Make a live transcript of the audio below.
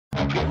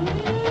Hello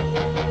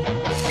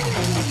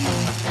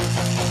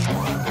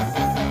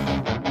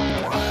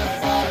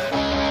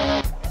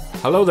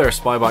there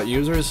Spybot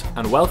users,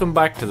 and welcome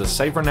back to the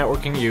Safer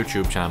Networking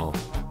YouTube channel.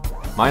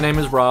 My name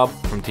is Rob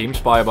from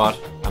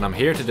TeamSpybot, and I'm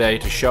here today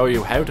to show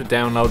you how to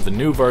download the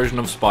new version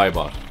of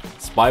Spybot,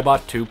 Spybot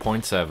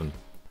 2.7.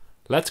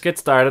 Let's get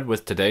started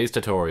with today's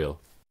tutorial.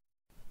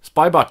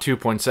 Spybot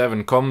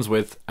 2.7 comes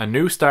with a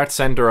new Start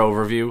Center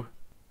overview,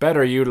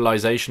 better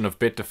utilization of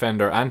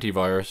Bitdefender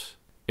antivirus,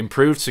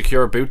 improved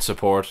secure boot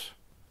support,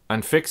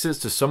 and fixes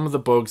to some of the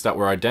bugs that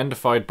were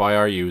identified by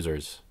our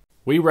users.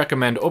 We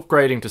recommend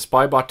upgrading to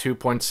Spybot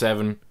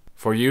 2.7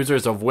 for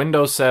users of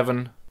Windows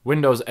 7,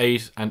 Windows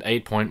 8 and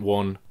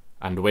 8.1,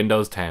 and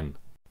Windows 10.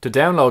 To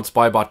download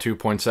Spybot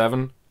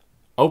 2.7,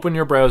 open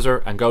your browser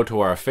and go to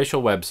our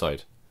official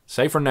website,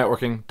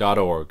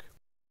 safernetworking.org.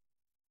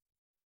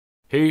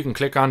 Here you can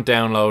click on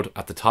Download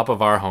at the top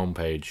of our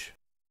homepage.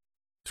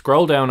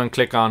 Scroll down and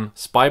click on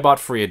Spybot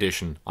Free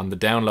Edition on the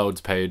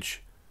Downloads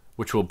page,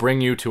 which will bring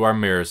you to our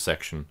Mirrors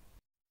section.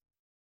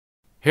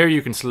 Here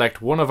you can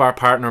select one of our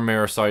partner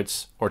mirror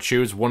sites or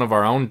choose one of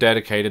our own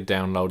dedicated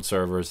download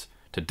servers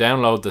to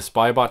download the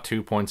Spybot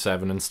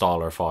 2.7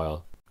 installer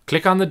file.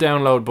 Click on the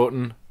download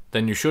button,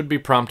 then you should be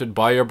prompted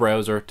by your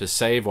browser to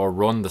save or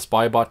run the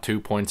Spybot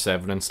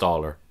 2.7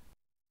 installer.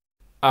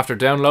 After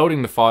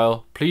downloading the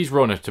file, please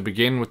run it to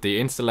begin with the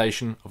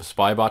installation of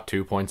Spybot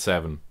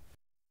 2.7.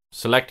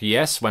 Select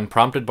Yes when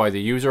prompted by the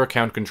user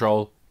account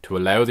control to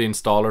allow the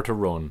installer to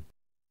run.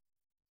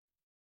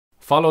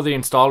 Follow the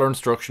installer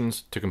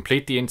instructions to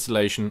complete the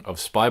installation of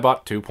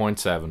Spybot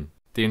 2.7.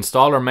 The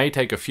installer may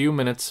take a few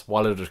minutes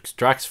while it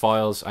extracts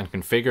files and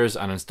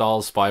configures and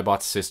installs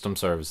Spybot's system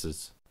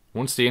services.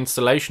 Once the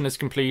installation is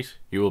complete,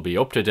 you will be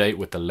up to date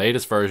with the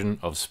latest version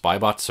of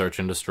Spybot Search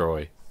and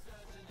Destroy.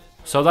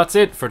 So that's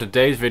it for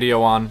today's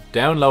video on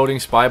downloading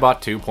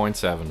Spybot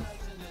 2.7.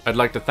 I'd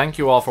like to thank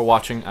you all for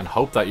watching and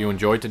hope that you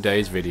enjoyed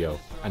today's video.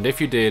 And if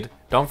you did,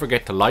 don't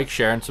forget to like,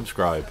 share and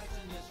subscribe.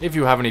 If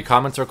you have any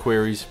comments or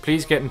queries,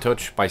 please get in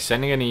touch by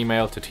sending an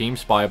email to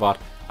TeamSpybot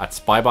at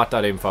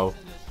spybot.info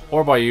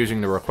or by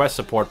using the request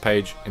support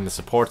page in the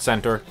support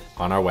center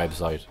on our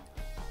website.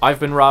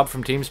 I've been Rob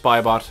from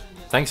TeamSpybot.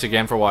 Thanks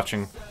again for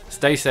watching.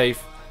 Stay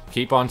safe,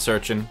 keep on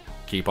searching,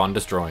 keep on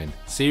destroying.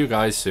 See you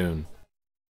guys soon.